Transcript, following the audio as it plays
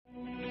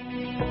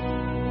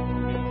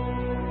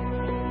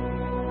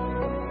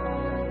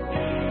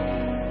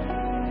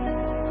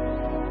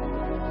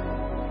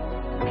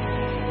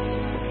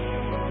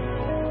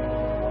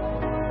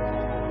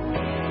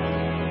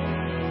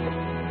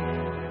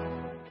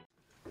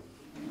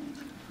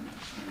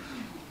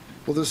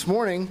Well, this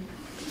morning,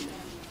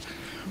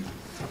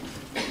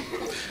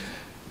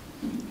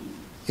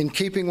 in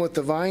keeping with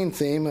the vine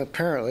theme,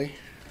 apparently,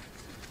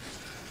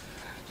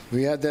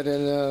 we had that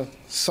in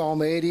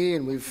Psalm 80,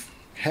 and we've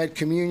had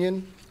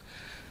communion.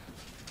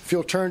 If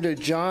you'll turn to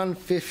John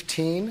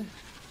 15,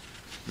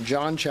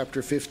 John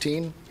chapter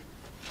 15.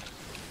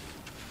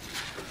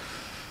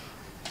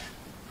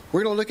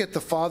 We're going to look at the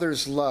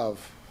Father's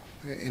love.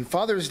 In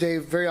Father's Day,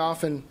 very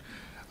often,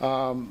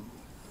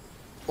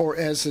 or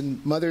as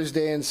in Mother's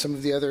Day and some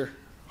of the other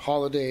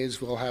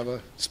holidays, we'll have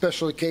a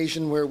special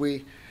occasion where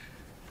we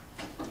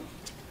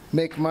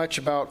make much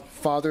about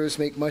fathers,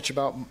 make much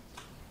about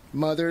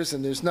mothers,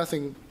 and there's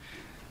nothing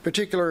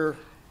particularly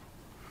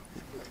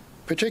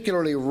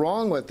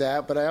wrong with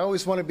that, but I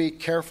always want to be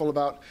careful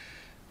about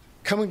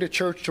coming to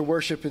church to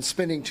worship and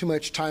spending too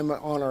much time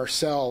on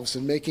ourselves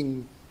and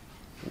making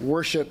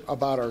worship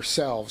about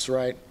ourselves,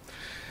 right?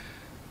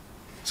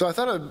 So I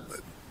thought it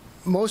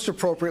most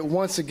appropriate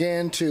once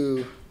again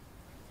to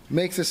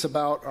make this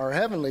about our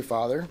Heavenly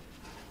Father.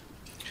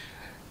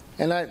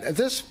 And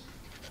this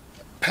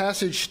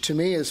passage to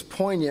me is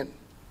poignant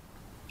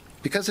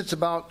because it's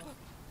about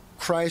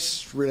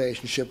Christ's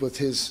relationship with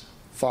his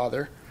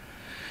Father.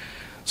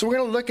 So we're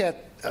going to look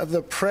at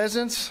the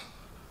presence,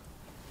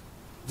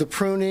 the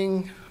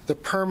pruning, the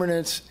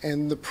permanence,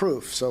 and the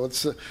proof. So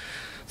it's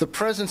the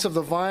presence of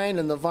the vine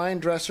and the vine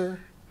dresser,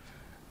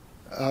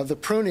 the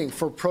pruning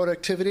for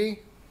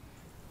productivity,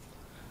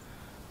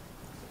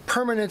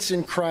 permanence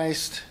in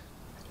Christ,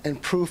 and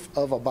proof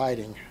of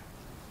abiding.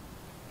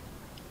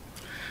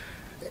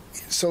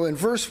 So in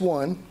verse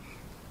 1,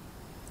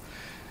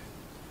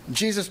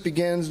 Jesus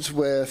begins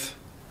with,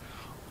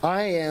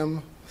 I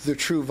am the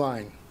true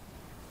vine.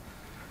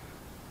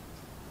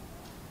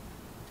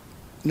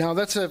 Now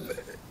that's a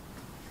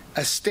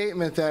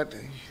statement that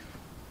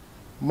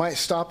might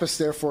stop us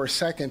there for a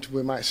second.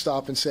 We might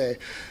stop and say,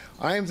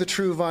 I am the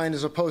true vine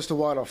as opposed to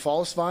what, a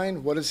false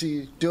vine? What is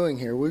he doing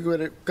here? We've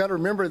got to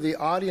remember the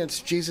audience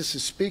Jesus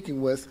is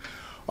speaking with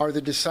are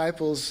the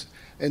disciples,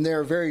 and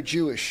they're very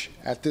Jewish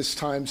at this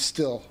time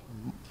still.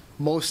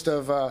 Most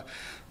of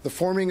the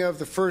forming of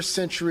the first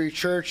century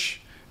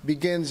church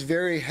begins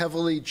very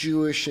heavily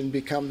Jewish and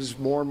becomes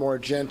more and more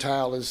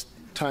Gentile as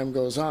time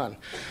goes on.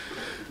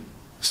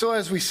 So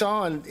as we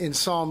saw in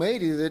Psalm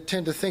 80, they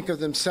tend to think of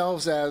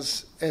themselves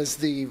as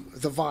the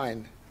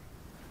vine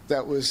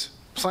that was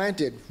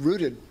planted,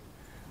 rooted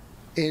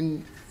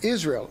in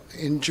Israel,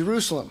 in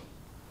Jerusalem.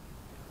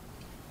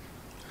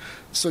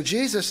 So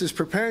Jesus is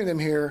preparing them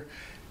here,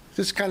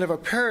 this kind of a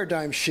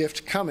paradigm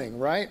shift coming,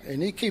 right?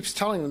 And he keeps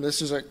telling them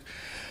this is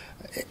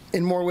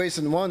in more ways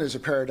than one, there's a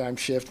paradigm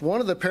shift.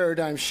 One of the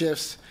paradigm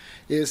shifts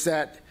is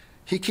that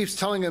he keeps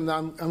telling them,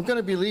 I'm going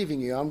to be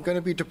leaving you. I'm going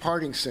to be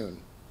departing soon.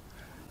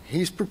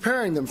 He's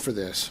preparing them for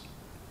this.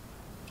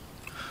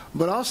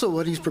 But also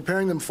what he's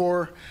preparing them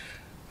for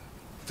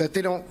that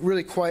they don't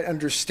really quite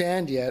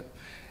understand yet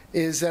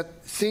is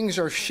that things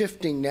are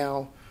shifting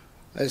now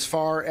as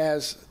far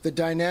as the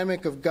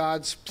dynamic of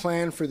God's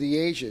plan for the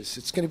ages.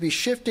 It's going to be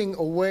shifting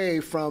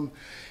away from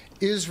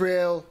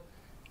Israel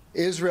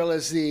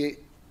as the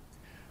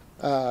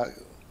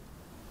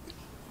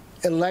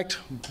elect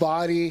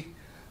body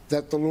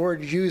that the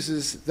Lord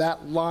uses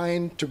that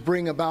line to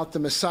bring about the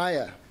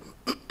Messiah.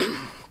 And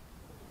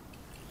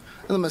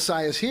the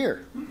Messiah is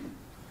here.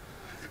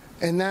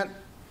 And that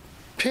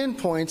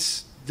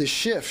pinpoints the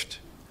shift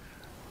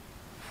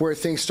where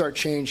things start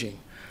changing.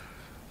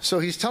 So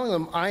he's telling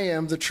them, I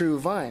am the true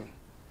vine.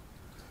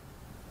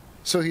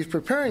 So he's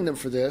preparing them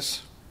for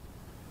this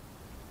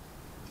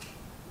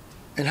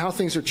and how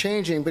things are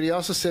changing, but he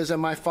also says that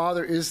my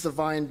Father is the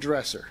vine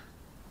dresser.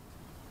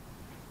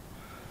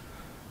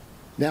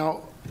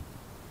 Now,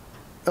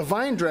 a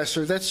vine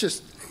dresser, that's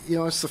just,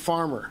 it's the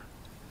farmer.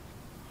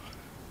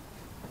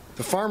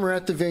 The farmer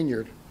at the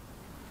vineyard.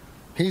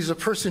 He's a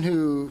person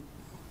who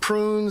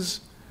prunes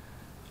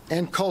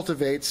and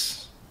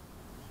cultivates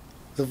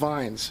the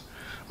vines.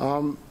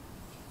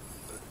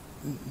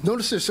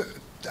 Notice there's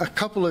a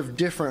couple of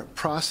different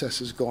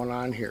processes going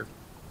on here.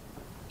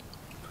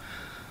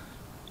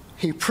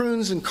 He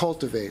prunes and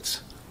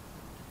cultivates.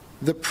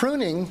 The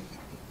pruning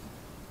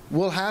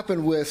will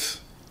happen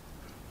with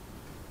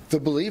the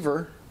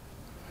believer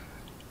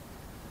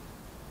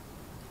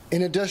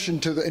in addition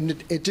to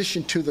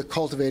the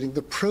cultivating.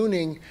 The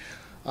pruning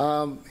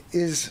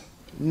is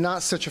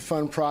not such a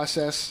fun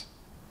process.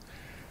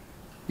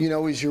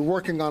 As you're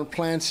working on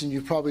plants, and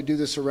you probably do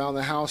this around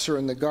the house or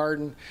in the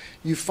garden,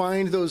 you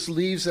find those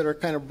leaves that are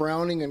kind of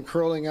browning and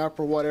curling up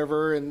or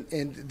whatever, and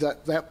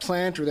that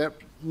plant or that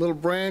little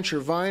branch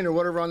or vine or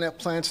whatever on that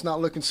plant's not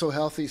looking so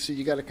healthy, so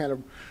you got to kind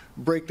of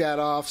break that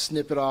off,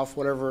 snip it off,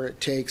 whatever it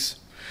takes.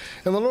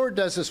 And the Lord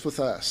does this with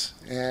us.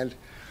 And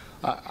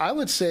I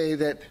would say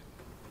that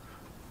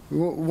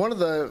one of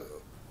the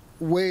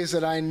ways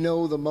that I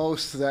know the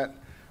most that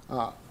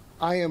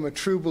I am a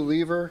true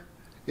believer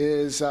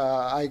is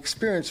I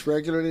experience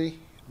regularly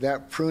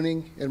that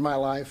pruning in my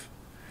life.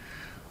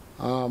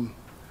 Whom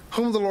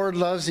the Lord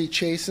loves, he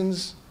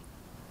chastens.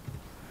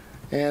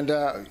 And,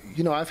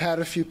 I've had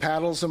a few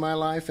paddles in my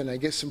life, and I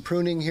get some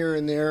pruning here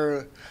and there,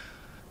 a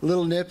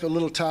little nip, a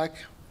little tuck.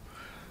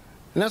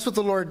 And that's what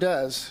the Lord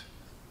does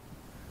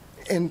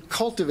in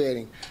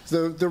cultivating.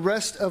 The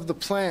rest of the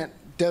plant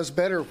does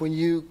better when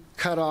you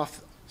cut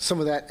off some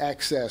of that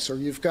excess. Or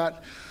you've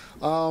got,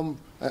 on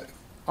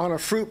a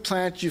fruit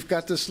plant, you've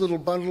got this little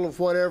bundle of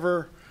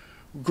whatever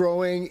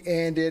growing,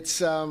 and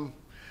it's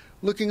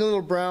looking a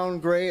little brown,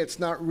 gray. It's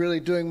not really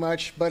doing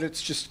much, but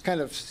it's just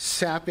kind of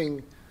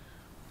sapping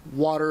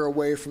water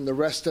away from the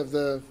rest of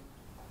the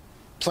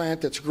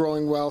plant that's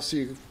growing well, so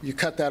you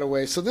cut that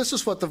away. So this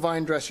is what the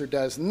vine dresser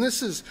does, and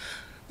this is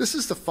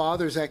the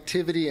Father's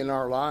activity in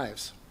our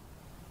lives.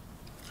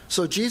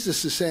 So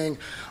Jesus is saying,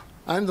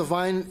 I'm the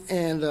vine,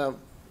 and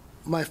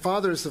my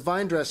Father is the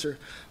vine dresser.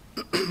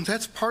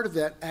 That's part of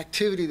that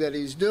activity that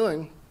he's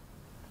doing.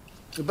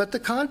 But the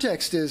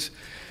context is,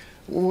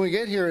 when we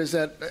get here, is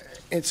that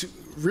it's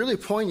really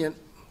poignant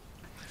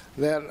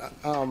that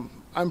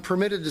I'm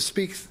permitted to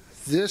speak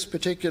this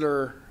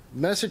particular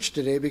message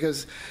today,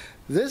 because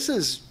this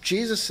is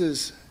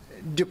Jesus'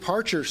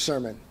 departure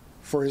sermon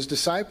for his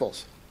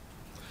disciples.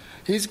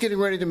 He's getting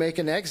ready to make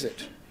an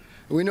exit.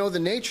 We know the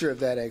nature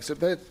of that exit,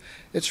 but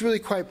it's really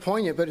quite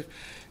poignant. But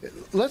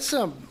let's,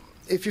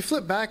 if you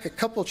flip back a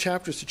couple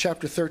chapters to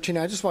chapter 13,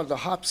 I just wanted to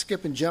hop,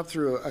 skip, and jump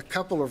through a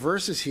couple of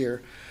verses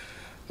here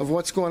of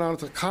what's going on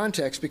with the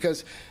context,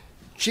 because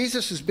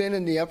Jesus has been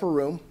in the upper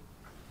room.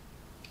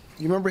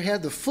 You remember he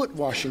had the foot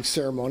washing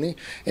ceremony,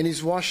 and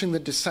he's washing the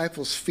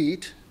disciples'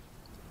 feet.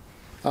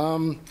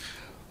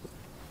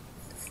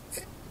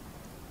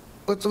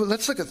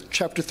 Let's look at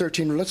chapter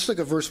 13. Let's look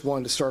at verse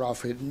 1 to start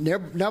off with.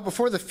 Now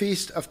before the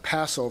feast of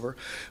Passover,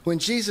 when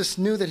Jesus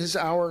knew that his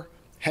hour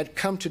had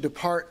come to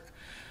depart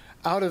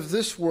out of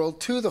this world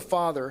to the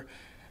Father,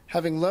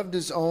 having loved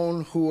his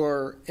own who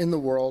are in the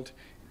world,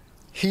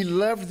 he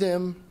loved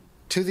them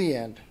to the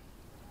end.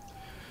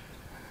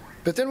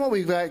 But then what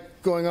we've got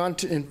going on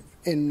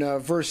in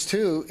verse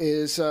 2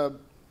 is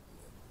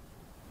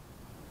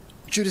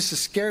Judas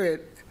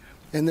Iscariot,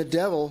 and the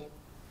devil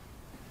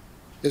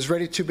is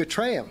ready to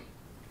betray him.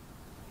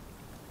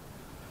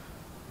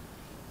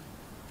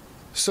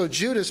 So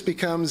Judas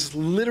becomes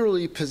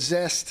literally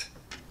possessed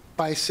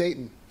by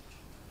Satan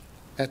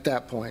at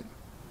that point.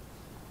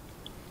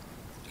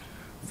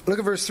 Look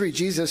at verse 3.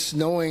 Jesus,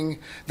 knowing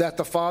that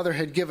the Father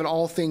had given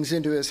all things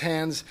into his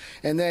hands,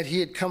 and that he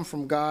had come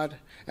from God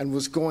and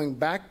was going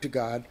back to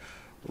God,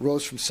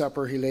 rose from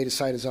supper. He laid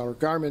aside his outer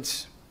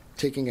garments,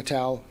 taking a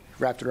towel,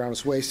 wrapped it around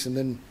his waist, and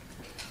then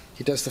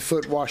he does the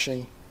foot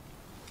washing.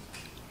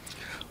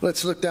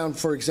 Let's look down,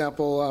 for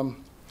example,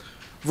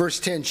 verse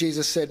 10.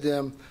 Jesus said to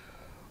them,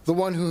 the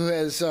one who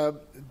has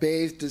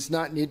bathed does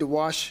not need to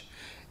wash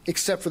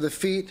except for the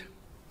feet,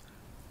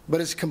 but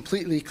is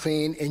completely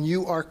clean, and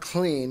you are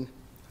clean,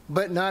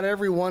 but not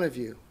every one of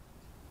you.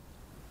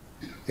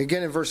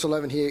 Again, in verse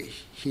 11,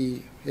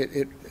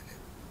 it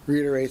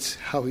reiterates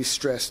how he's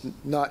stressed,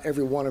 not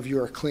every one of you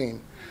are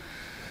clean.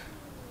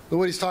 But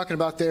what he's talking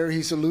about there,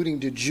 he's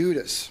alluding to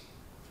Judas.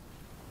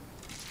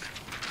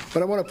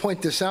 But I want to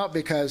point this out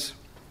because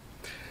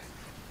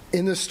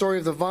in the story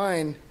of the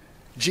vine,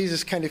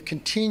 Jesus kind of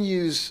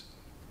continues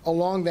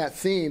along that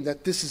theme,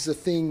 that this is the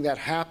thing that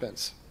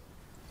happens.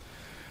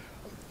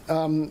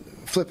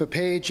 Flip a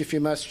page, if you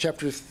must,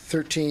 chapter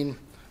 13,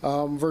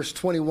 verse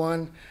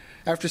 21.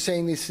 After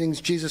saying these things,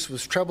 Jesus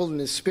was troubled in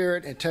his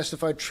spirit and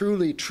testified,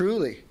 truly,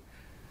 truly,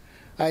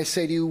 I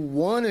say to you,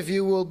 one of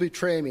you will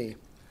betray me.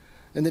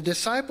 And the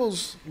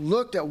disciples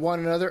looked at one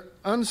another,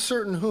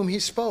 uncertain whom he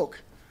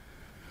spoke.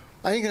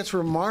 I think that's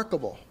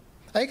remarkable.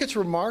 I think it's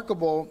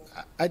remarkable.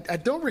 I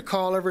don't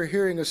recall ever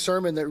hearing a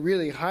sermon that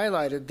really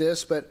highlighted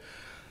this, but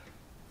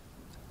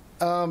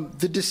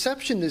the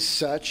deception is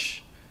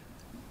such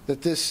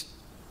that this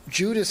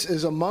Judas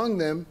is among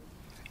them,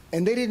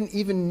 and they didn't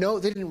even know,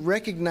 they didn't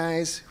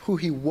recognize who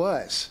he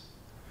was.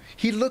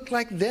 He looked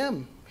like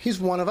them. He's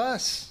one of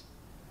us.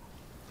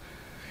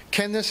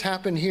 Can this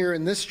happen here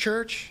in this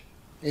church,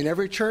 in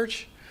every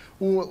church?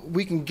 Well,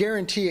 we can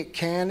guarantee it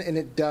can, and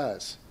it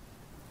does.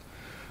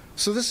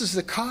 So this is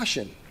the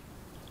caution.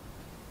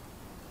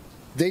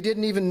 They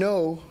didn't even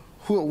know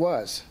who it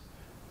was.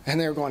 And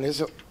they were going, is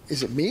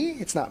it me?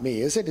 It's not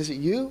me, is it? Is it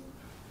you?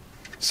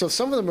 So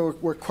some of them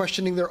were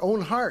questioning their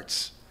own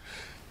hearts.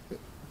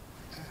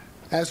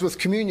 As with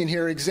communion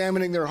here,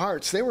 examining their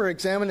hearts. They were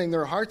examining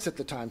their hearts at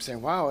the time,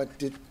 saying, wow,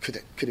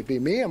 could it be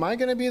me? Am I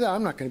going to be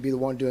I'm not going to be the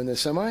one doing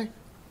this, am I?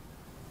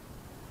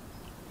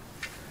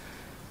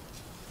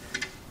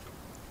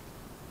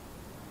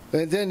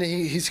 And then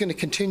he's going to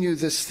continue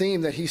this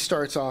theme that he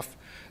starts off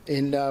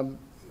in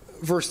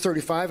verse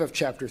 35 of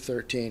chapter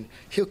 13.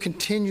 He'll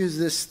continue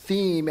this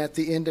theme at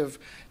the end of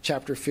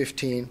chapter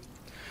 15.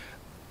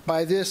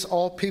 By this,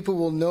 all people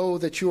will know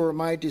that you are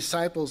my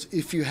disciples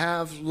if you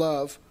have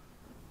love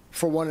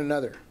for one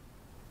another.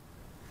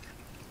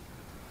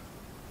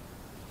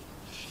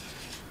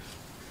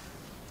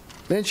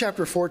 Then in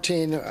chapter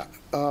 14,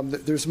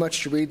 there's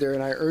much to read there,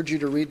 and I urge you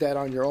to read that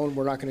on your own.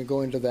 We're not going to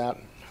go into that.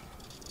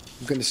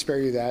 I'm going to spare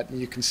you that, and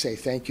you can say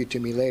thank you to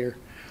me later.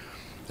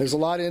 There's a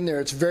lot in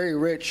there. It's very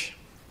rich.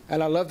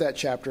 And I love that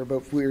chapter,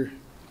 but we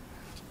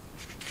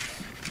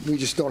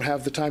just don't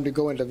have the time to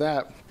go into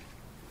that.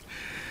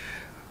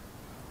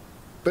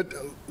 But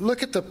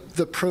look at the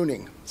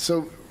pruning.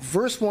 So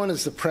verse 1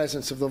 is the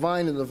presence of the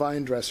vine and the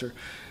vine dresser.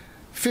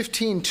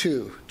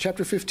 15:2,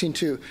 chapter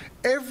 15:2.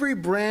 Every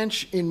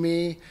branch in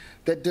me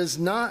that does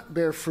not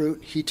bear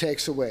fruit, he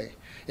takes away.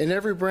 And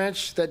every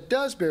branch that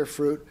does bear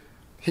fruit,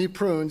 he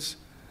prunes,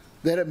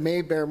 that it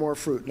may bear more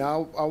fruit.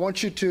 Now, I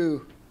want you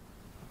to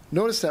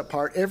notice that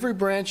part. Every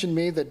branch in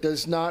me that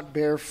does not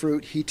bear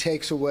fruit, he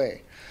takes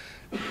away.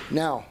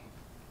 Now,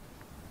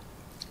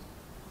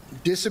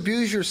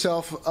 disabuse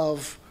yourself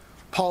of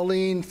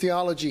Pauline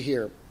theology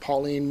here.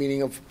 Pauline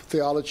meaning of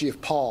theology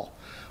of Paul.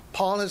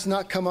 Paul has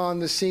not come on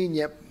the scene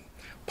yet.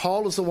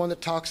 Paul is the one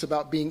that talks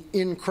about being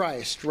in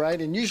Christ,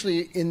 right? And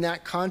usually in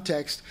that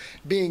context,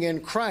 being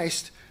in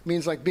Christ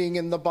means like being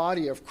in the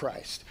body of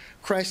Christ.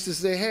 Christ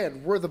is the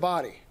head. We're the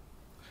body.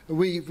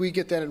 We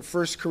get that in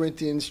 1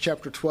 Corinthians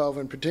chapter 12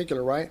 in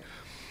particular, right?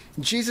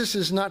 Jesus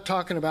is not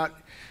talking about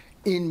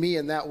in me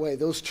in that way.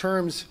 Those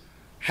terms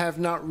have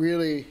not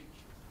really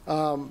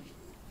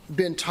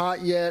been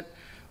taught yet.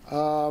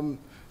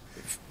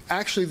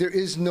 Actually, there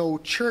is no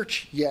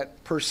church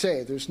yet, per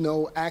se. There's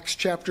no Acts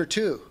chapter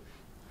 2.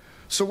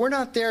 So we're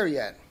not there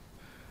yet.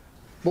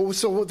 But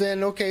so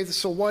then, okay,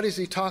 so what is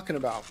he talking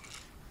about?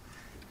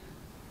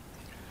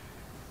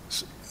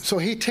 So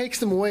he takes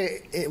them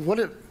away. What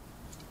it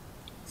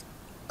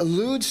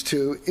alludes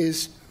to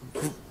is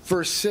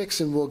verse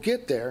 6, and we'll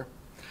get there.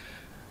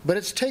 But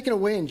it's taken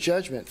away in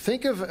judgment.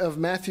 Think of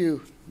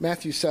Matthew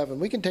 7.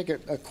 We can take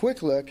a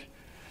quick look.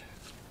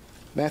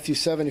 Matthew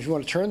 7, if you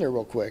want to turn there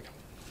real quick.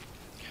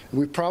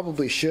 We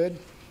probably should.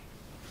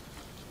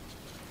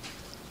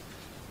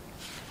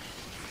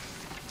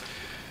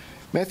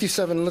 Matthew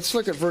 7, let's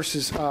look at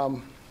verses,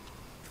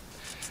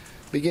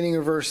 beginning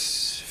of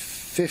verse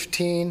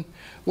 15.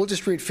 We'll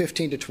just read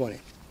 15 to 20.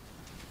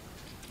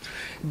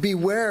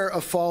 Beware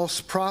of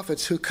false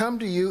prophets who come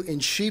to you in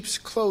sheep's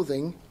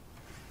clothing,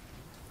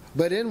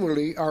 but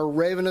inwardly are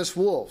ravenous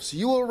wolves.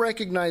 You will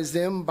recognize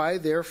them by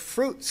their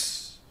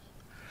fruits.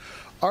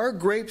 Are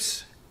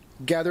grapes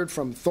gathered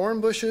from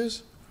thorn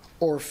bushes,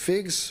 or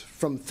figs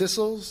from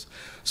thistles?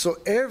 So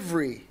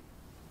every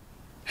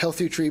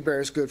healthy tree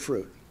bears good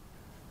fruit.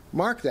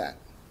 Mark that.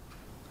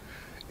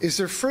 Is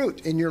there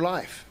fruit in your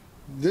life?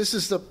 This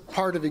is the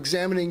part of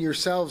examining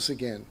yourselves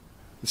again.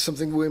 It's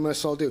something we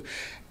must all do.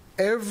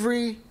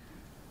 Every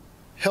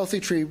healthy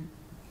tree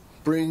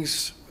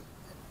brings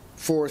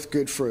forth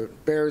good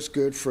fruit, bears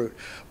good fruit.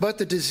 But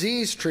the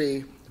diseased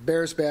tree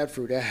bears bad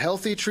fruit. A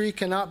healthy tree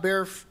cannot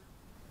bear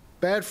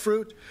bad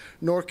fruit,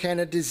 nor can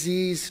a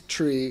diseased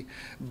tree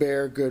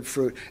bear good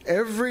fruit.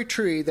 Every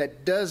tree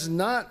that does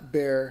not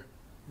bear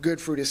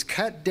good fruit is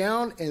cut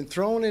down and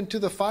thrown into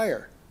the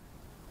fire.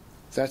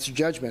 That's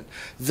judgment.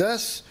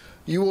 Thus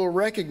you will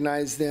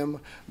recognize them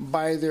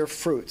by their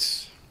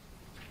fruits.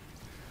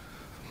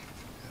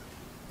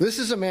 This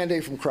is a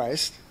mandate from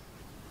Christ.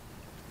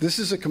 This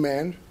is a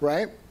command,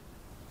 right?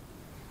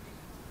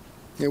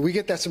 And we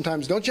get that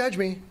sometimes. Don't judge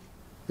me.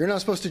 You're not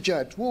supposed to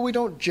judge. Well, we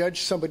don't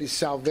judge somebody's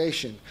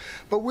salvation,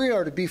 but we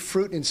are to be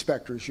fruit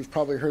inspectors. You've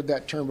probably heard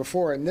that term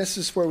before, and this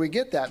is where we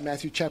get that,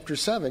 Matthew chapter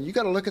 7. You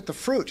got to look at the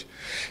fruit.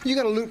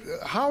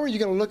 How are you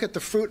going to look at the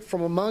fruit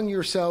from among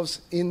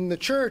yourselves in the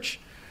church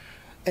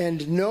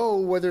and know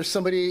whether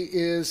somebody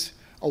is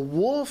a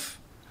wolf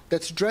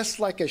that's dressed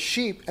like a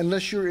sheep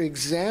unless you're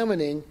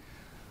examining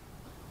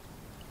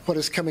what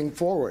is coming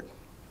forward?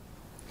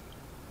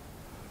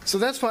 So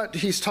that's what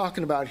he's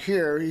talking about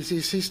here.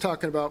 He's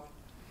talking about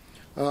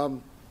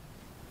how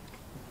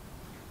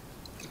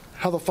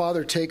the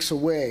Father takes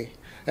away,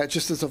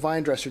 just as the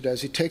vine dresser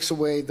does. He takes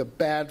away the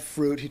bad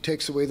fruit. He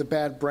takes away the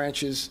bad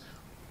branches,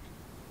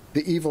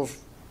 the evil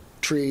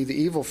tree, the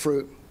evil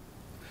fruit.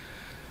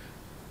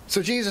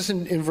 So Jesus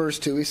in verse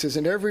 2, he says,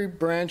 "And every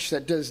branch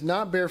that does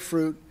not bear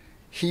fruit,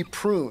 he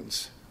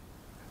prunes,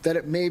 that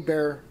it may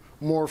bear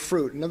more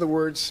fruit." In other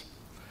words,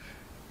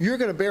 you're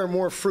going to bear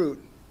more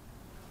fruit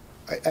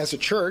as a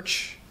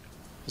church,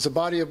 as a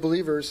body of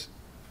believers.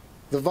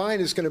 The vine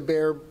is going to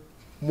bear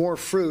more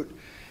fruit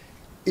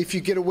if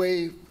you get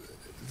away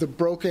the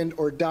broken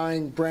or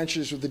dying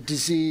branches or the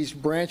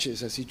diseased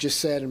branches, as he just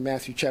said in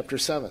Matthew chapter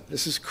 7.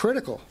 This is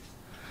critical.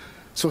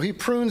 So he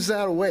prunes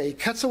that away. He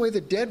cuts away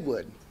the dead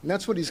wood. And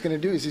that's what he's going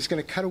to do, is he's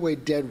going to cut away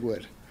dead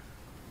wood.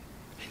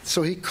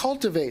 So he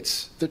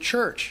cultivates the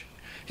church.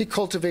 He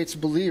cultivates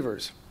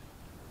believers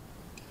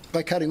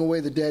by cutting away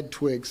the dead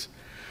twigs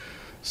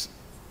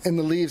and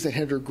the leaves that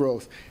hinder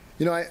growth.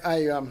 You know,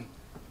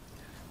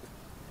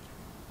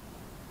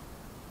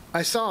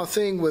 I saw a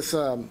thing with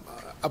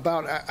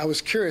I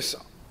was curious.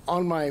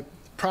 On my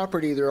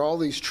property, there are all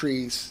these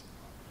trees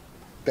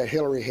that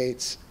Hillary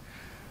hates.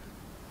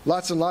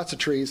 Lots and lots of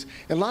trees,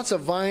 and lots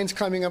of vines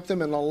climbing up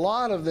them, and a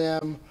lot of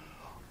them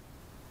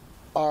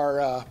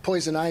are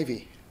poison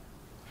ivy.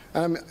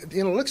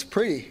 It looks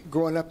pretty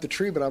growing up the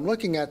tree, but I'm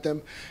looking at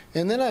them,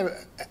 and then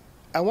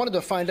I wanted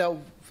to find out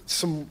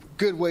some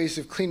good ways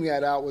of cleaning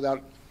that out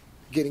without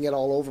getting it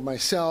all over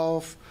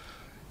myself,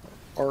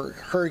 or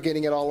her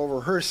getting it all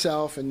over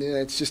herself, and then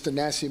it's just a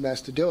nasty mess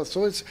to deal with.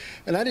 So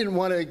and I didn't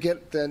want to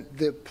get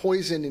the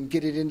poison and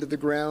get it into the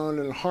ground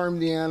and harm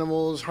the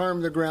animals,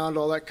 harm the ground,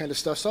 all that kind of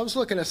stuff. So I was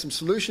looking at some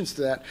solutions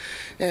to that.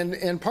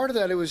 And part of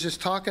that, it was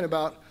just talking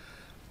about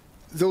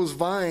those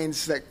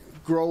vines that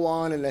grow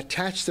on and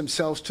attach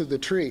themselves to the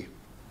tree.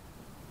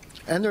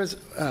 And there's,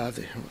 I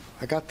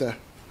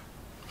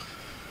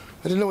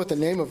didn't know what the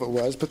name of it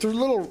was, but they're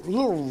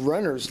little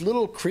runners,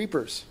 little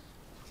creepers.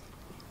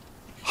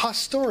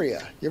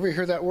 Hostoria. You ever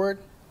hear that word?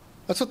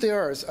 That's what they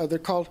are. They're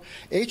called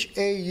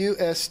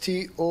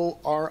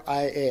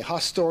Haustoria.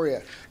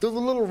 Hostoria. They're the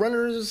little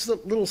runners, the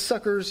little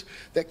suckers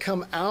that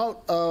come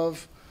out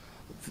of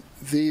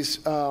these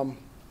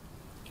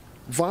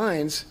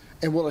vines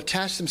and will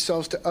attach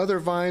themselves to other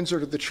vines or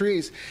to the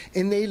trees,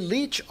 and they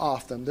leech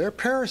off them. They're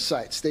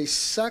parasites. They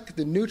suck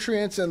the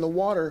nutrients and the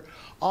water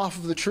off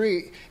of the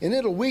tree, and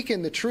it'll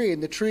weaken the tree.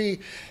 And the tree,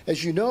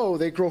 as you know,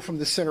 they grow from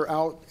the center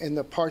out, and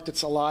the part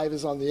that's alive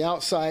is on the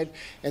outside,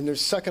 and they're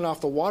sucking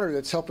off the water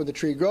that's helping the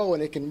tree grow,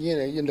 and it can, you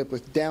end up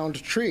with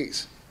downed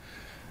trees.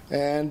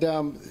 And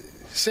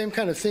same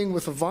kind of thing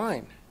with a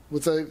vine,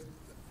 with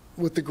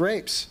the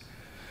grapes.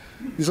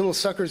 These little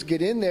suckers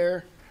get in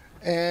there,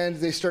 and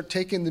they start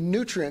taking the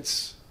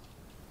nutrients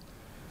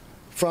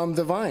from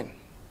the vine.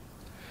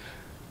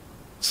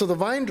 So the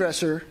vine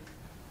dresser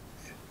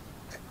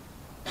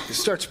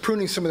starts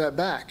pruning some of that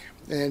back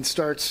and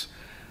starts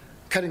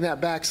cutting that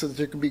back so that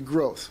there can be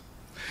growth.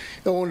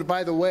 And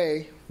by the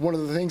way, one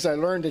of the things I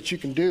learned that you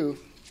can do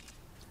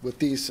with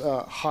these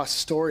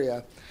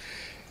Hostoria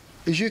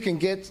is you can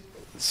get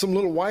some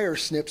little wire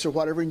snips or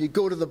whatever, and you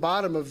go to the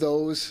bottom of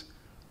those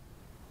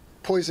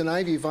poison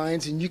ivy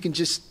vines, and you can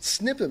just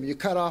snip them. You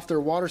cut off their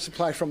water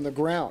supply from the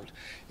ground,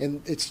 and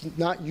it's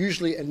not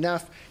usually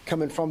enough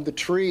coming from the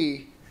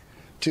tree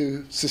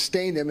to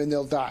sustain them, and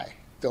they'll die.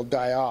 They'll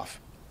die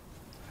off.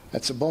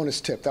 That's a bonus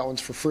tip. That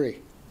one's for free.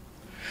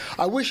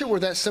 I wish it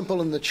were that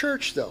simple in the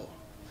church, though.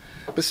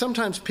 But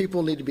sometimes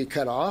people need to be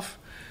cut off,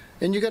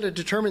 and you got to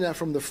determine that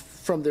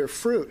from their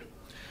fruit.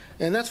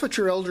 And that's what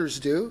your elders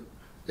do,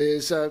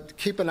 is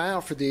keep an eye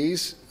out for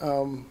these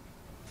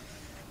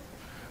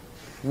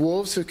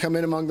wolves who come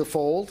in among the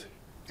fold,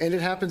 and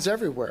it happens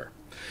everywhere.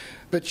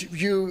 But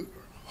you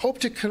hope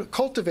to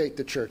cultivate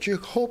the church. You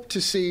hope to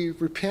see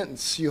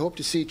repentance. You hope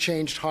to see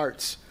changed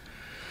hearts.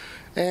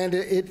 And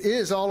it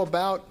is all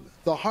about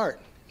the heart.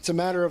 It's a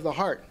matter of the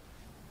heart.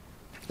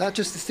 Not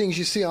just the things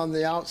you see on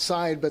the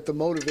outside, but the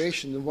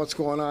motivation and what's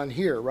going on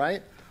here,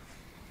 right?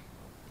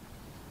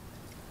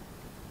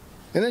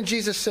 And then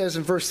Jesus says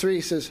in verse 3,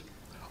 he says,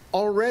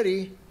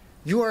 already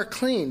you are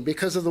clean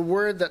because of the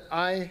word that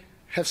I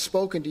have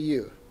spoken to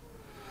you.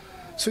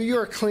 So you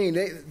are clean.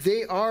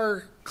 They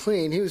are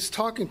clean. He was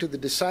talking to the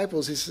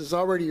disciples. He says,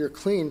 already you're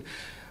clean.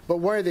 But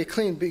why are they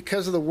clean?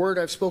 Because of the word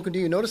I've spoken to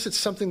you. Notice it's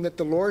something that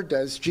the Lord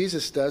does,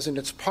 Jesus does, and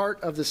it's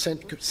part of the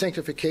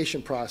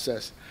sanctification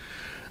process.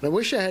 And I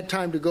wish I had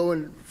time to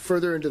go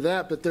further into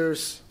that, but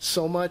there's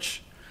so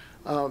much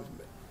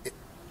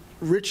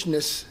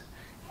richness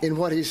in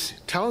what he's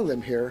telling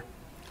them here.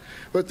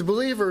 But the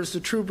believers,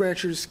 the true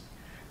branches,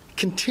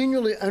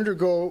 continually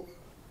undergo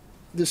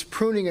this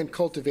pruning and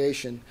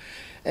cultivation,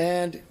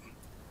 and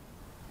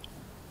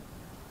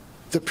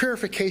the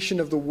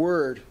purification of the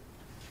word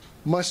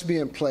must be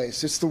in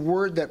place. It's the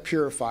word that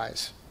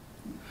purifies,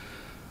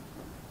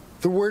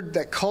 the word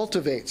that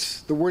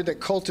cultivates, the word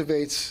that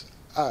cultivates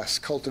us,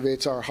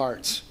 cultivates our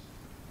hearts.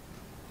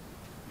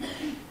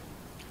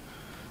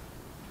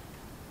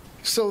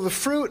 So the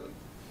fruit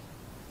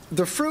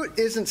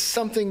isn't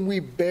something we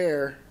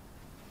bear,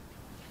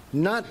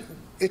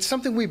 it's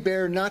something we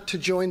bear not to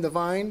join the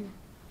vine.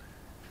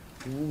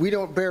 We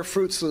don't bear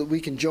fruit so that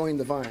we can join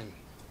the vine.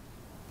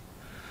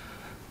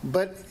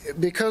 But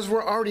because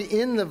we're already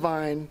in the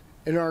vine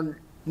and are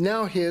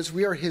now his,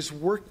 we are his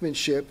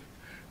workmanship,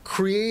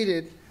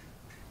 created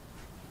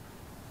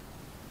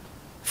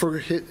for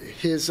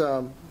his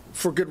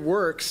for good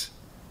works.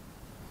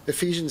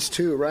 Ephesians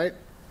 2, right?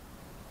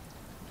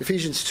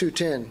 Ephesians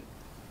 2:10.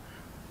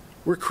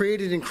 We're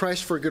created in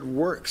Christ for good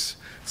works.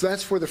 So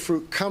that's where the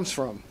fruit comes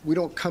from. We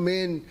don't come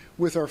in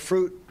with our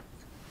fruit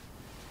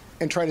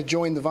and try to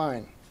join the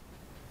vine.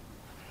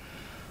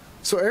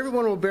 So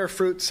everyone will bear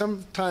fruit.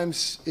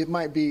 Sometimes it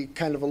might be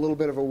kind of a little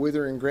bit of a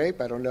withering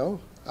grape. I don't know.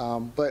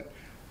 But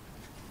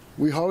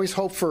we always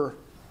hope for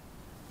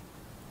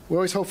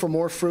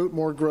more fruit,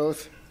 more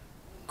growth,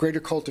 greater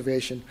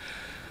cultivation.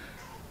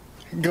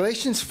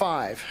 Galatians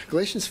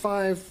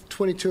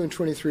 5:22 and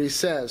 23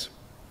 says,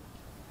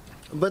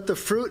 but the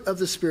fruit of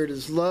the Spirit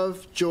is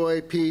love,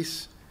 joy,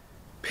 peace,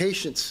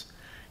 patience,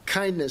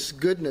 kindness,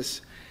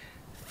 goodness,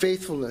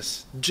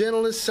 faithfulness,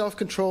 gentleness,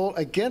 self-control.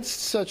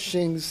 Against such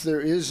things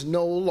there is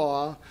no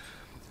law,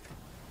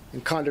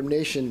 and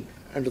condemnation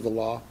under the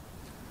law.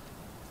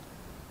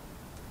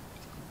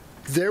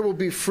 There will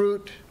be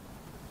fruit,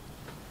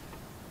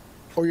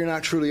 or you're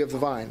not truly of the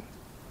vine.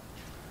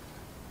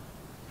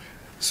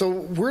 So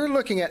we're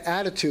looking at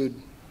attitude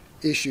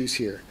issues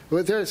here.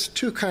 But there's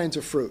two kinds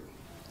of fruit.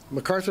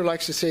 MacArthur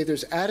likes to say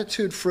there's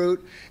attitude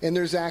fruit and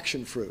there's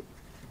action fruit.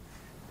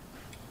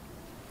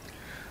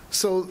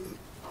 So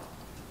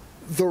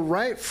the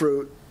right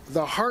fruit,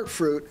 the heart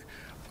fruit,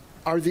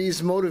 are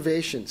these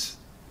motivations,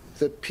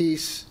 the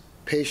peace,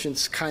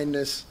 patience,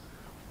 kindness.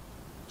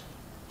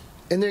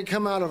 And they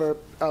come out of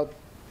a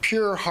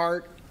pure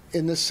heart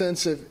in the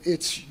sense of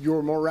it's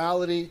your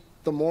morality,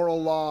 the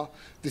moral law,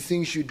 the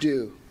things you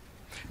do.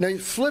 Now you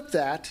flip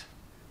that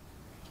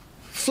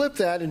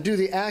and do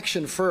the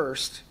action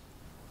first,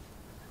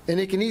 and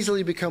it can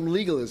easily become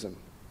legalism,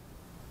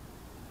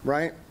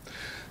 right?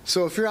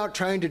 So if you're out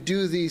trying to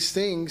do these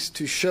things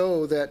to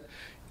show that,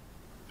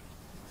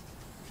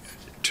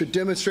 to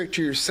demonstrate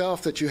to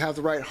yourself that you have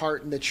the right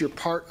heart and that you're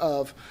part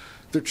of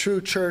the true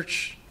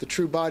church, the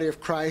true body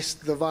of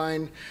Christ, the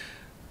vine,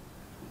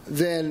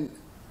 then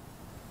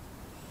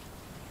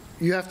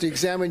you have to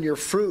examine your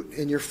fruit,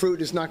 and your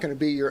fruit is not going to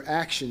be your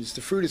actions.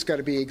 The fruit has got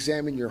to be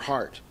examine your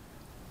heart.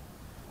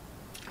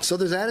 So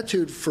there's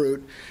attitude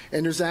fruit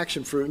and there's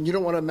action fruit, and you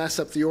don't want to mess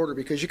up the order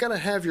because you got to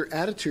have your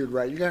attitude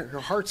right. Your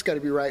heart's got to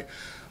be right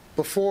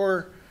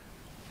before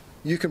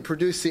you can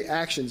produce the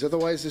actions.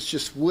 Otherwise, it's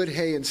just wood,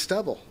 hay, and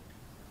stubble.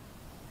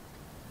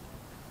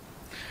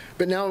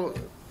 But now,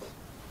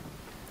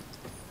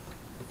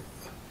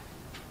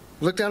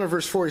 look down at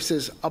verse 4. He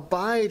says,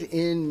 "Abide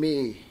in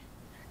me,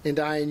 and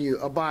I in you."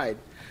 Abide.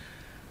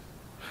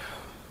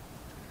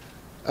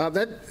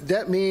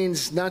 That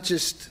means not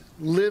just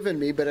live in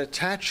me, but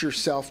attach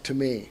yourself to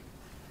me.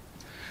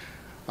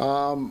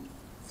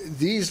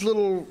 These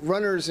little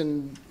runners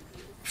and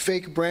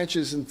fake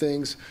branches and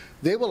things,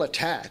 they will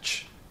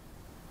attach.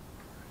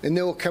 And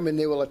they will come and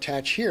they will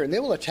attach here. And they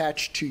will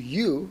attach to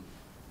you.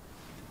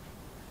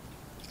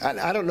 And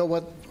I don't know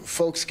what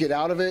folks get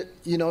out of it.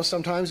 You know,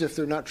 sometimes if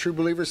they're not true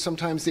believers,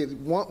 sometimes they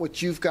want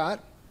what you've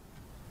got.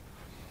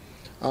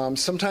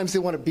 Sometimes they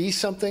want to be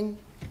something.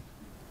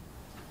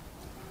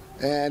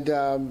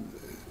 And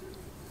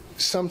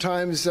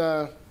sometimes,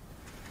 I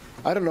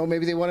don't know,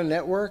 maybe they want to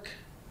network.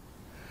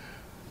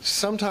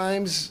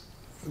 Sometimes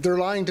they're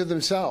lying to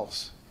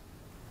themselves.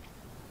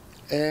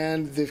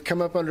 And they've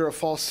come up under a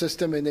false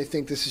system and they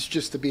think this is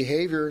just the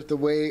behavior, the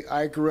way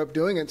I grew up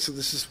doing it, so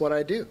this is what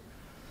I do.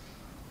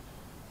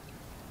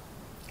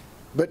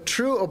 But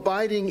true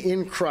abiding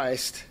in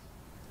Christ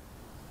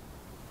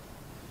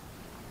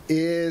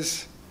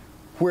is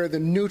where the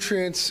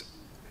nutrients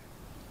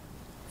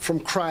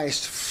from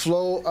Christ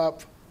flow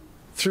up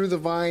through the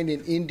vine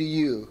and into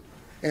you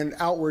and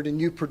outward, and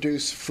you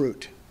produce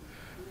fruit.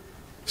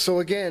 So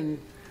again,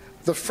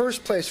 the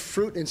first place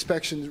fruit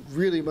inspection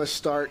really must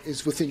start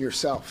is within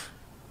yourself.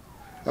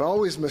 It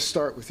always must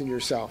start within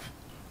yourself.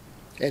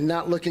 And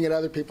not looking at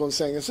other people and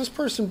saying, is this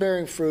person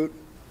bearing fruit?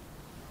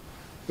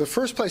 The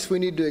first place we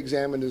need to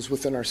examine is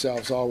within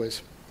ourselves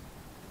always.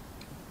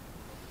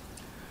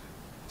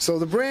 So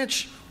the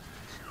branch,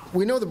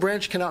 we know the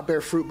branch cannot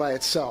bear fruit by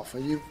itself.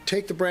 And you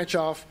take the branch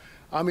off,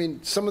 I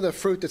mean, some of the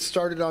fruit that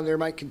started on there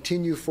might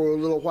continue for a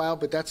little while,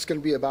 but that's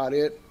going to be about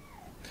it.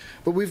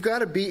 But we've got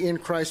to be in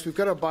Christ. We've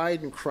got to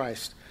abide in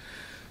Christ.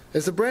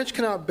 As the branch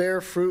cannot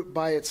bear fruit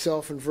by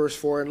itself in verse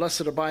 4,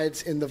 unless it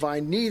abides in the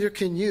vine, neither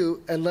can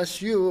you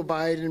unless you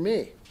abide in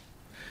me.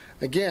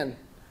 Again,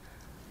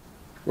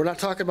 we're not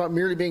talking about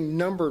merely being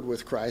numbered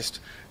with Christ.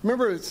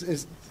 Remember,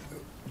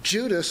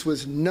 Judas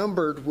was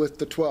numbered with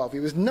the 12. He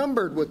was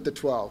numbered with the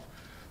 12.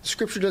 The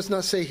Scripture does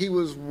not say he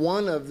was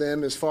one of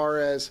them as far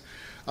as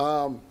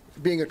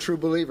being a true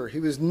believer. He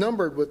was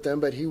numbered with them,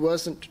 but he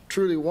wasn't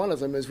truly one of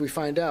them, as we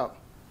find out.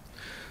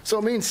 So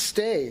it means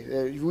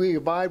stay. We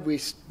abide, we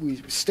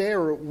stay,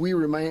 or we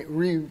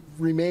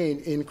remain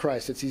in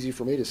Christ. It's easy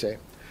for me to say.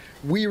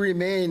 We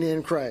remain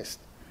in Christ.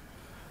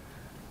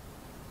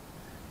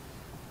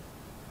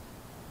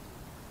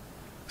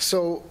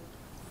 So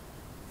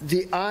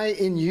the I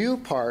in you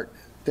part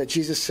that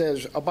Jesus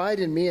says, abide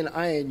in me and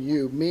I in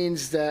you,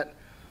 means that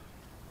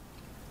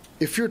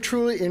if you're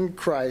truly in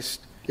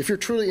Christ, if you're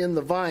truly in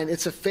the vine,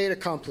 it's a fait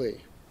accompli,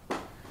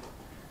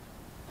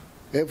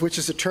 which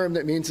is a term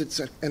that means it's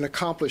an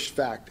accomplished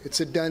fact. It's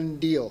a done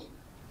deal.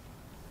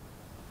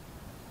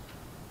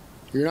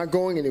 You're not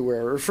going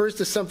anywhere. It refers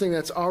to something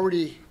that's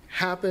already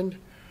happened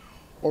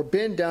or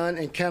been done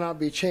and cannot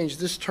be changed.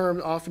 This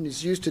term often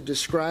is used to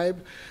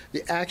describe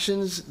the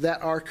actions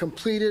that are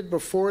completed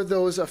before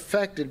those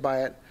affected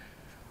by it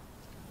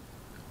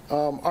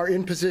are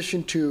in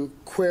position to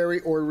query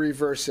or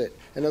reverse it.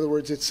 In other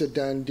words, it's a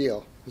done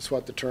deal. That's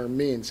what the term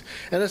means.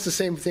 And that's the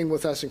same thing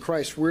with us in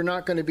Christ. We're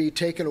not going to be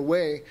taken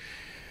away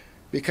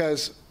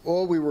because,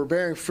 oh, we were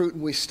bearing fruit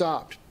and we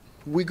stopped.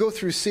 We go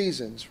through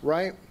seasons,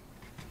 right?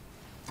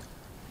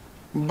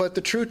 But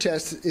the true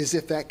test is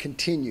if that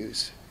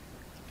continues.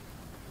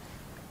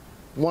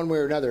 One way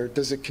or another.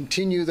 Does it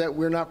continue that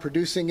we're not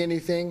producing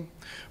anything?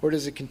 Or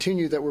does it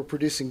continue that we're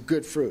producing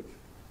good fruit?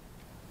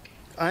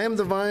 I am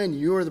the vine,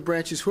 you are the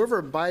branches. Whoever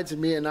abides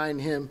in me and I in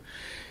him,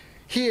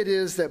 he it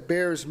is that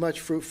bears much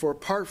fruit. For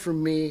apart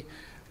from me,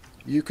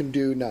 you can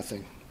do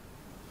nothing.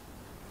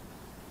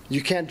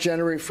 You can't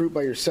generate fruit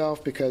by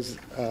yourself because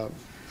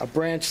A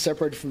branch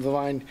separated from the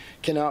vine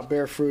cannot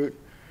bear fruit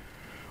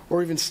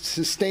or even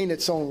sustain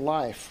its own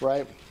life,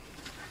 right?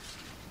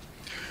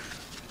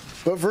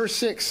 But verse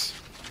 6,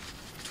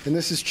 and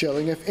this is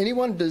chilling, if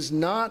anyone does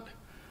not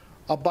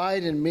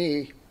abide in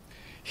me,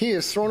 he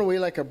is thrown away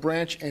like a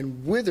branch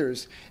and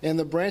withers, and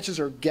the branches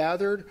are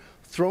gathered,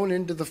 thrown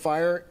into the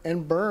fire,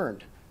 and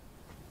burned.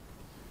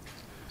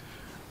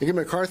 Again,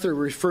 MacArthur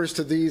refers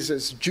to these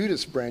as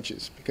Judas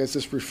branches, because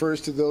this refers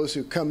to those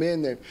who come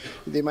in,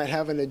 they might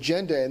have an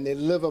agenda and they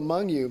live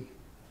among you,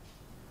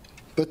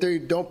 but they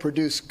don't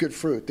produce good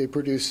fruit. They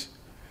produce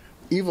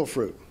evil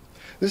fruit.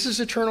 This is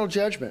eternal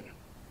judgment.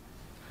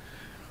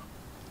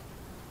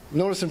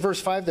 Notice in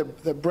verse 5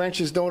 that the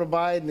branches don't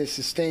abide and they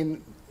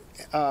sustain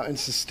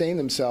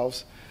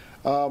themselves.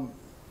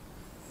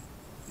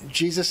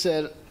 Jesus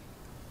said,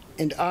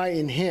 and I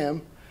in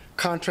him.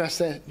 Contrast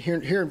that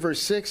here in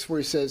verse 6 where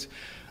he says,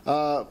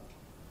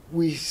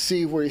 we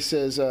see where he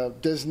says,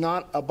 does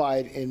not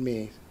abide in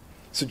me.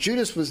 So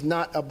Judas was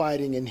not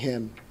abiding in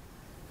him.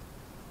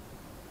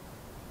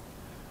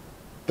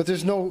 But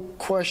there's no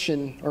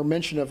question or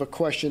mention of a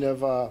question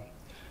of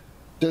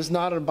does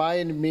not abide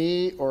in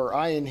me or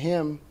I in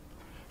him.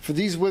 For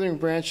these withering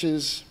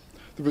branches,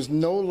 there was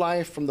no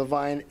life from the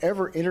vine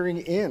ever entering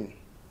in.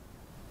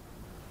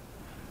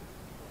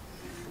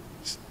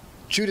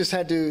 Judas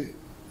had to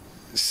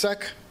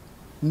suck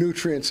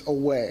nutrients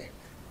away.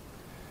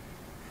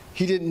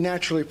 He didn't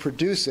naturally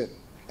produce it.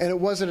 And it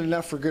wasn't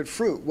enough for good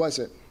fruit, was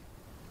it?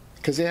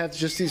 Because they have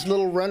just these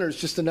little runners,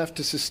 just enough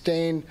to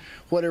sustain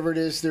whatever it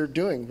is they're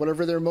doing,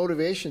 whatever their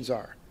motivations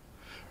are.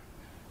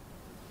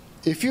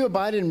 If you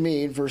abide in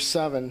me, verse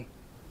 7,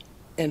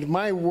 and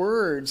my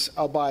words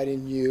abide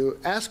in you,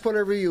 ask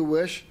whatever you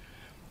wish,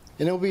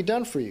 and it will be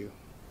done for you.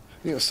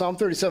 Psalm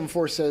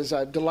 37:4 says,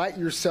 delight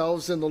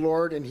yourselves in the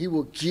Lord, and he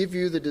will give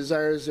you the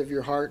desires of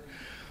your heart.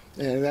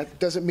 And that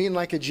doesn't mean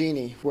like a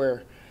genie,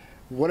 where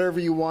whatever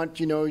you want,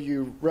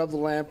 you rub the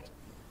lamp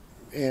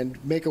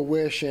and make a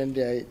wish, and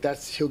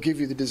he'll give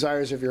you the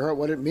desires of your heart.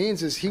 What it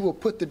means is he will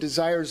put the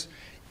desires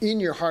in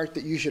your heart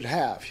that you should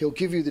have. He'll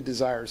give you the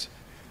desires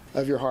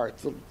of your heart.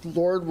 The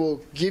Lord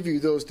will give you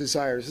those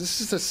desires.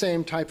 This is the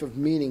same type of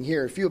meaning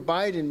here. If you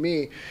abide in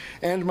me,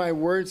 and my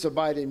words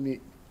abide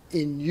in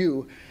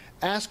you,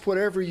 ask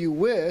whatever you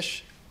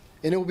wish,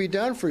 and it will be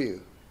done for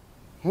you.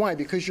 Why?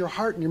 Because your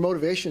heart and your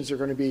motivations are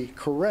going to be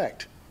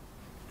correct.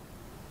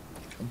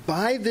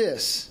 By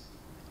this,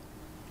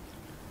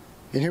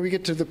 and here we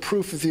get to the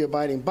proof of the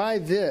abiding. By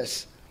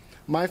this,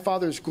 my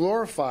Father is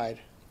glorified,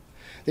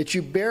 that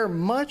you bear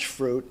much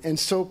fruit, and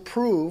so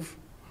prove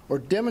or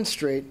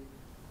demonstrate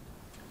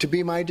to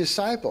be my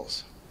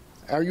disciples.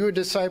 Are you a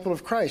disciple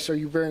of Christ? Are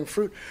you bearing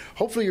fruit?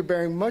 Hopefully you're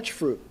bearing much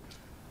fruit.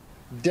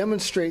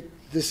 Demonstrate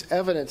this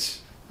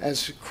evidence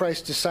as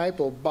Christ's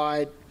disciple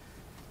by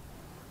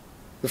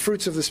the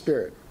fruits of the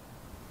Spirit.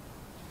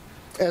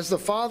 As the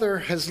Father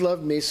has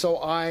loved me, so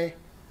I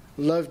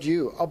loved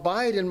you.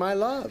 Abide in my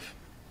love.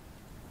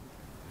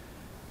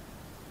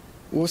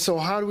 Well, so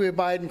how do we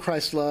abide in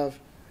Christ's love?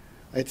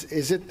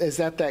 Is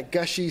that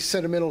gushy,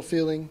 sentimental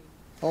feeling?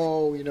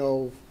 Oh,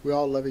 we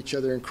all love each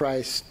other in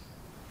Christ.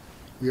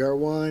 We are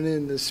one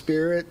in the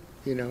Spirit,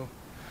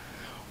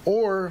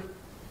 Or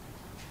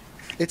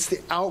it's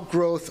the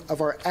outgrowth of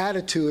our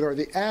attitude or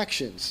the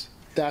actions.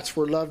 That's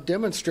where love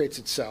demonstrates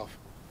itself.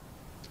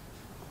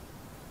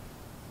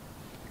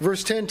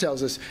 Verse 10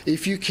 tells us,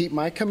 if you keep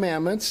my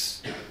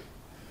commandments,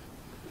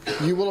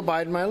 you will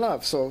abide in my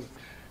love. So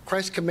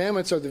Christ's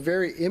commandments are the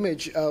very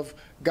image of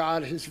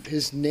God,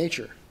 his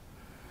nature.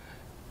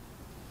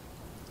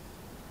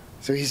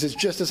 So he says,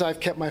 just as I've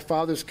kept my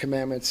Father's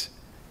commandments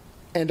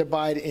and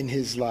abide in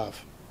his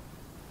love.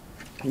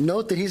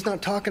 Note that he's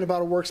not talking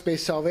about a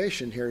works-based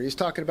salvation here. He's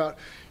talking about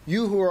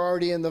you who are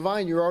already in the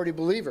vine, you're already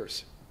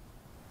believers.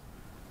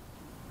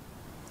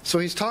 So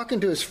he's talking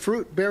to his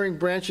fruit-bearing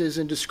branches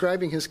and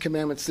describing his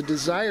commandments, the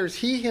desires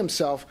he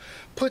himself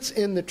puts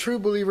in the true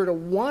believer to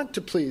want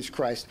to please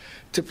Christ,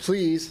 to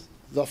please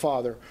the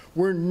Father.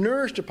 We're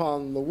nourished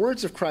upon the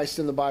words of Christ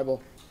in the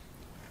Bible,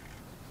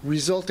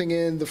 resulting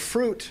in the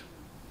fruit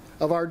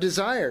of our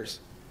desires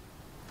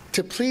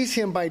to please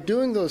him by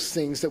doing those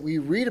things that we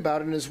read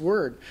about in his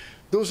word.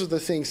 Those are the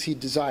things he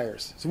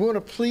desires. So we want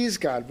to please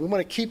God. We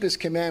want to keep his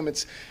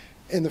commandments,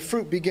 and the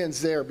fruit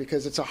begins there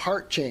because it's a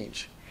heart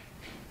change.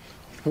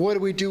 What do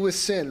we do with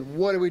sin?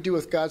 What do we do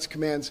with God's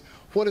commands?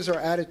 What is our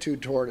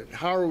attitude toward it?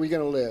 How are we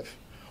going to live?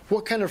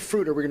 What kind of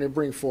fruit are we going to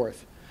bring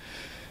forth?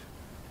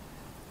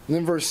 And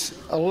then verse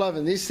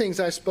 11, these things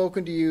I've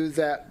spoken to you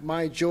that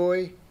my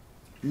joy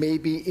may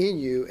be in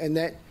you and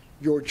that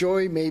your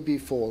joy may be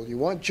full. You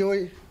want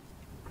joy?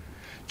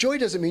 Joy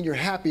doesn't mean you're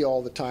happy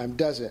all the time,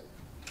 does it?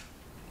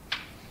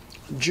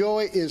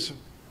 Joy is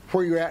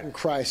where you're at in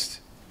Christ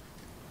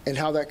and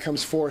how that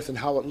comes forth and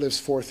how it lives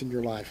forth in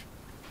your life.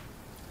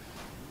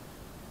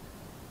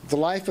 The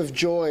life of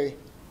joy,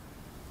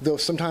 though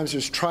sometimes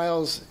there's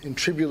trials and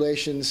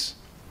tribulations,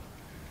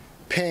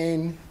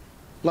 pain,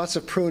 lots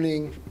of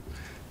pruning,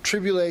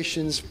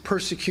 tribulations,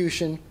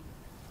 persecution,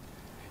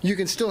 You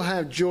can still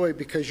have joy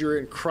because you're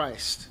in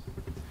Christ.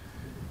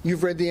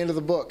 You've read the end of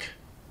the book,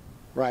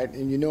 right?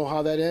 And you know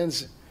how that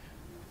ends,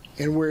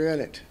 and we're in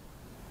it.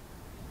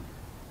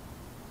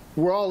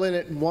 We're all in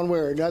it in one way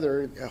or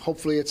another.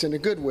 Hopefully it's in a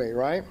good way,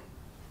 right?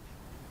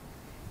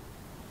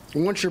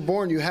 And once you're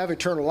born, you have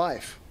eternal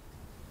life.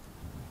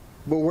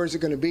 But where's it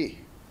going to be?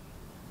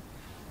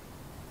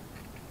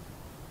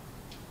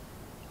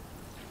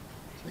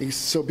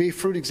 So be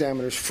fruit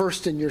examiners,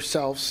 first in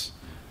yourselves,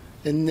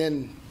 and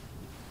then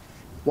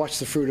watch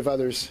the fruit of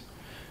others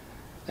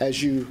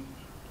as you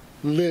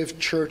live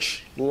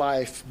church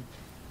life,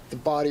 the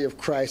body of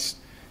Christ,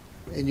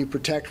 and you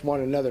protect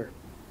one another.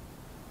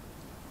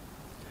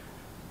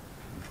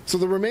 So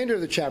the remainder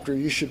of the chapter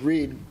you should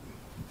read,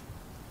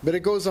 but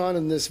it goes on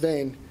in this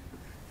vein.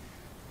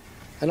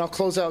 And I'll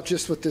close out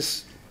just with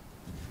this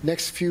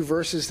next few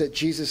verses that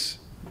Jesus,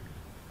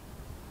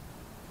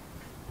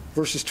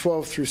 verses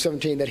 12 through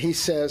 17, that he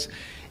says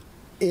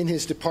in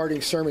his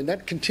departing sermon.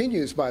 That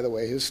continues, by the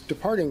way. His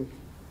departing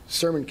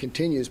sermon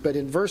continues. But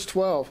in verse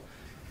 12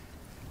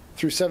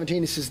 through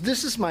 17, he says,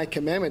 "This is my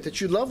commandment, that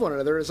you love one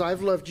another as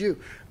I've loved you.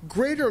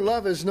 Greater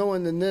love is no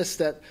one than this,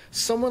 that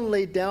someone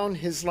laid down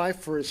his life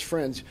for his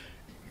friends.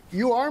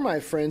 You are my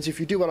friends if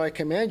you do what I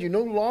command you.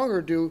 No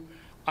longer do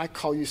I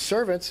call you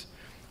servants,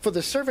 for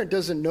the servant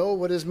doesn't know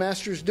what his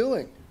master's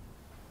doing."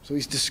 So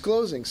he's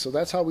disclosing. So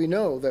that's how we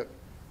know that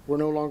we're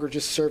no longer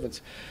just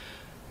servants.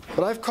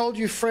 "But I've called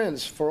you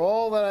friends, for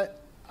all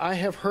that I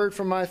have heard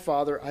from my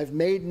Father, I've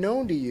made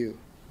known to you."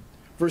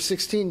 Verse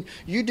 16,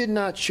 "You did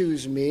not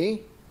choose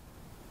me,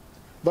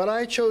 but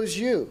I chose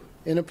you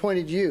and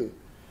appointed you,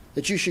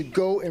 that you should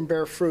go and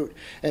bear fruit,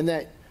 and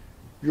that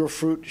your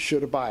fruit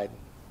should abide."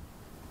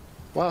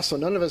 Wow, so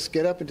none of us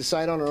get up and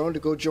decide on our own to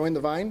go join the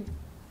vine?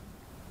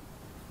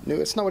 No,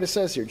 that's not what it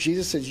says here.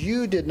 Jesus says,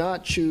 "You did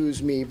not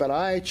choose me, but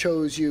I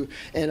chose you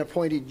and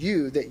appointed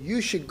you, that you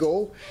should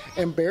go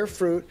and bear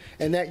fruit,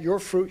 and that your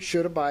fruit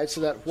should abide,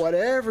 so that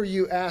whatever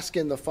you ask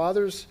the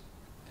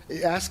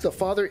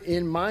Father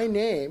in my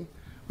name,"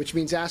 which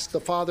means ask the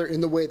Father in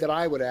the way that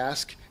I would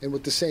ask, and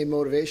with the same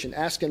motivation,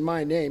 ask in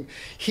my name,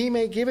 "He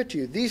may give it to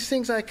you. These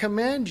things I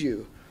command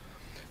you,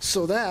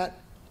 so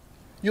that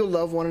you'll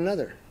love one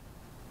another."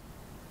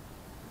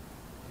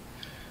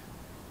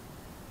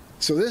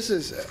 So this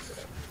is,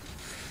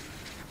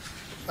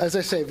 as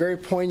I say, very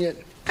poignant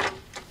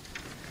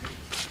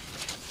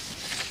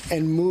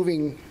and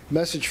moving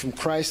message from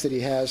Christ that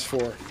he has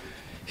for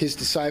his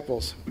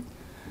disciples.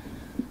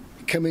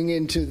 Coming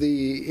into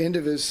the end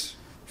of his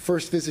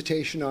first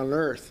visitation on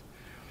earth.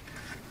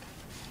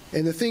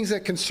 And the things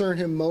that concern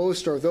him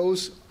most are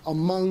those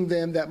among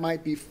them that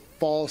might be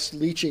false,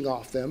 leeching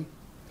off them.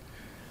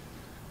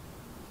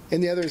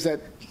 And the others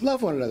that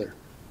love one another.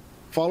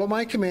 Follow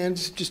my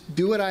commands, just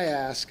do what I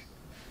ask,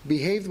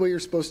 behave the way you're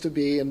supposed to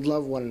be, and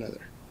love one another.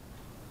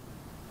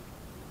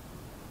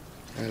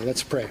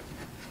 Let's pray.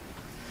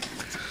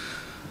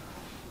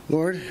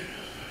 Lord,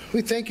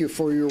 we thank you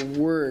for your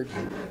word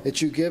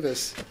that you give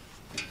us,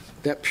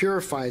 that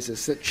purifies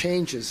us, that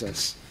changes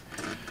us.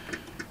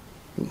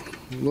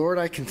 Lord,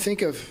 I can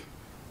think of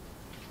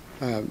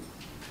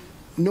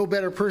no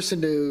better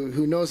person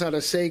who knows how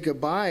to say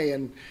goodbye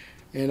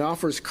and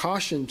offers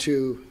caution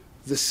to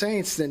the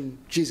saints than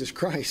Jesus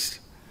Christ.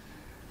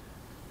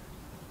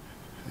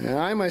 And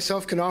I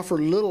myself can offer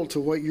little to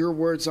what your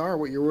words are,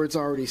 what your words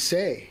already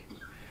say.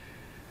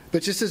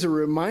 But just as a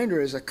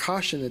reminder, as a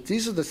caution, that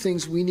these are the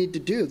things we need to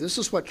do. This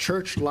is what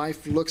church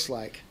life looks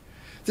like.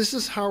 This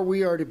is how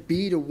we are to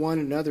be to one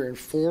another and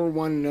for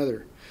one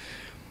another.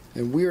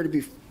 And we are to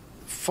be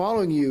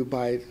following you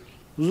by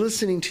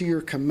listening to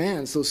your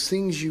commands, those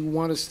things you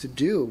want us to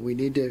do. We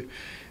need to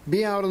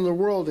be out in the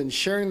world and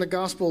sharing the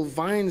gospel.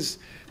 Vines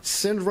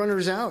send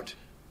runners out.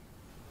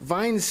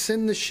 Vines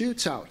send the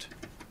shoots out.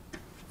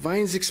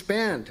 Vines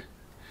expand,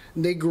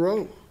 and they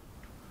grow.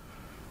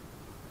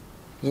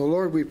 So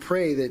Lord, we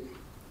pray that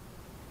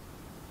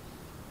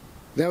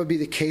would be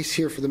the case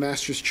here for the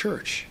Master's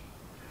church.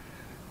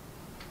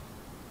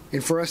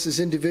 And for us as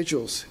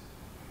individuals,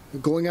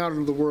 going out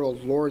into the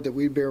world, Lord, that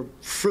we bear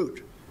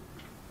fruit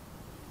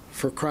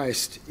for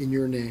Christ in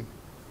your name.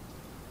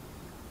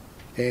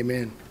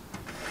 Amen.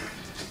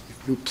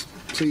 If you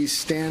please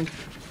stand.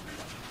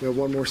 We have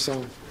one more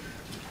song.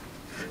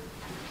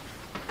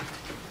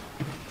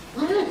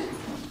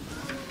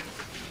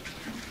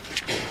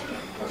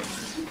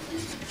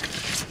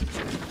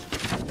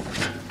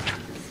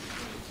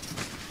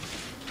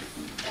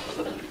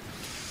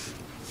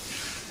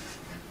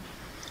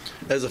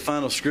 As a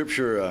final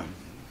scripture, I'm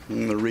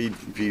going to read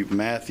for you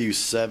Matthew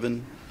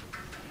 7,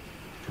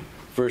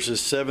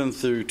 verses 7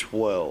 through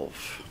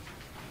 12.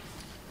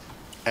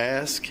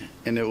 "Ask,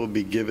 and it will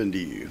be given to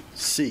you.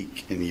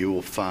 Seek, and you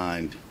will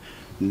find.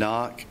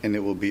 Knock, and it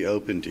will be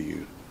opened to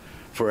you.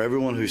 For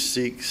everyone who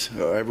seeks,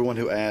 or everyone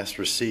who asks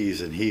receives,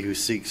 and he who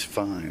seeks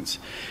finds.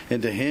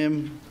 And to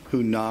him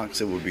who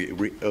knocks, it will be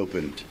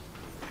opened.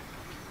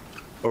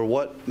 Or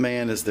what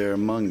man is there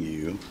among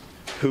you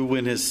who,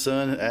 when his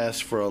son asks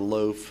for a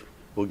loaf,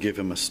 will give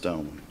him a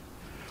stone?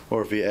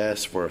 Or if he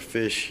asks for a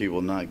fish, he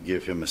will not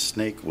give him a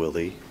snake, will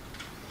he?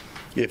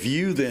 If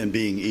you then,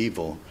 being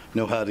evil,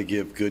 know how to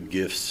give good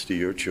gifts to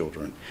your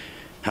children,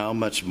 how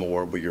much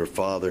more will your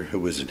Father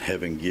who is in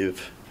heaven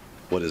give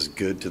what is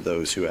good to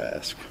those who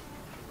ask?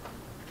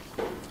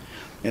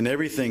 In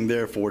everything,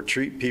 therefore,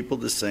 treat people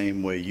the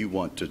same way you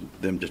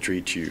want them to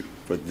treat you,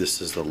 for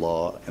this is the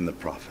law and the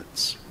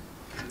prophets.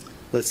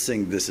 Let's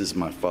sing "This Is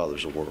My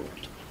Father's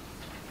World."